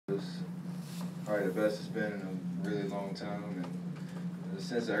probably the best it's been in a really long time, and there's a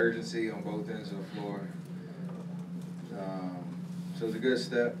sense of urgency on both ends of the floor. So it's a good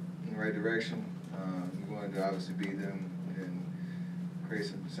step in the right direction. We wanted to obviously beat them and create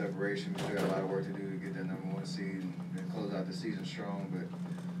some separation. We still got a lot of work to do to get that #1 seed and close out the season strong.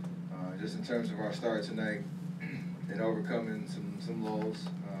 But just in terms of our start tonight and overcoming some lulls,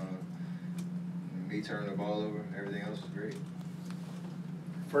 me turning the ball over, everything else was great.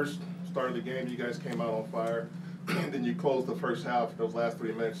 First start of the game, you guys came out on fire, and then you closed the first half, those last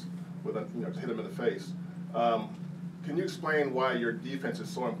 3 minutes, with just hit them in the face. Can you explain why your defense is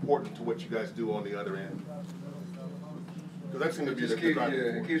so important to what you guys do on the other end? Because that seems to be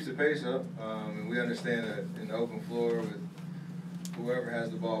it keeps the pace up, and we understand that in the open floor with whoever has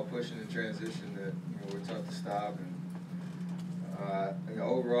the ball pushing in transition, that we're tough to stop. And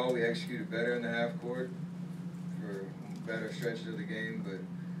overall, we executed better in the half court for better stretches of the game, but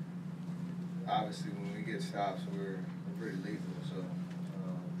obviously when we get stops, we're pretty lethal. So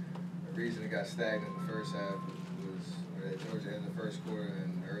the reason it got stagnant in the first half was towards the end of the first quarter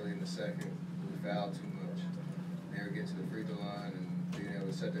and early in the second, we fouled too much. Never get to the free throw line and being able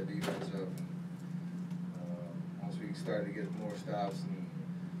to set that defense up. Once we started to get more stops and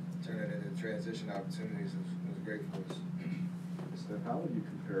turn it into transition opportunities, it was great for us. Steph, how would you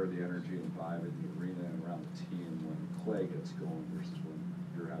compare the energy and vibe in the arena and around the team when Klay gets going versus when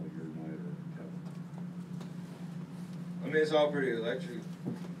you're having your night or Kevin? I mean, it's all pretty electric.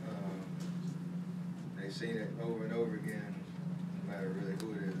 They've seen it over and over again, no matter really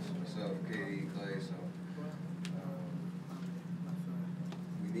who it is, myself, KD, Klay. So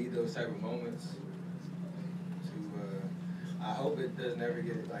we need those type of moments to. I hope it doesn't ever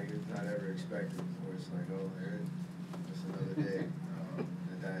get like it's not ever expected, where it's like, oh, there, it's another day.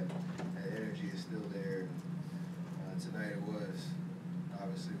 That energy is still there. Tonight it was.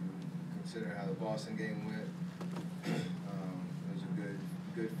 Obviously, considering how the Boston game went, it was a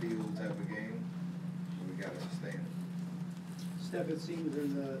good feel type of game. But we got to sustain it. Steph, it seems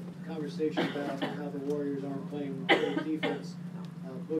in the conversation about how the Warriors aren't playing great defense,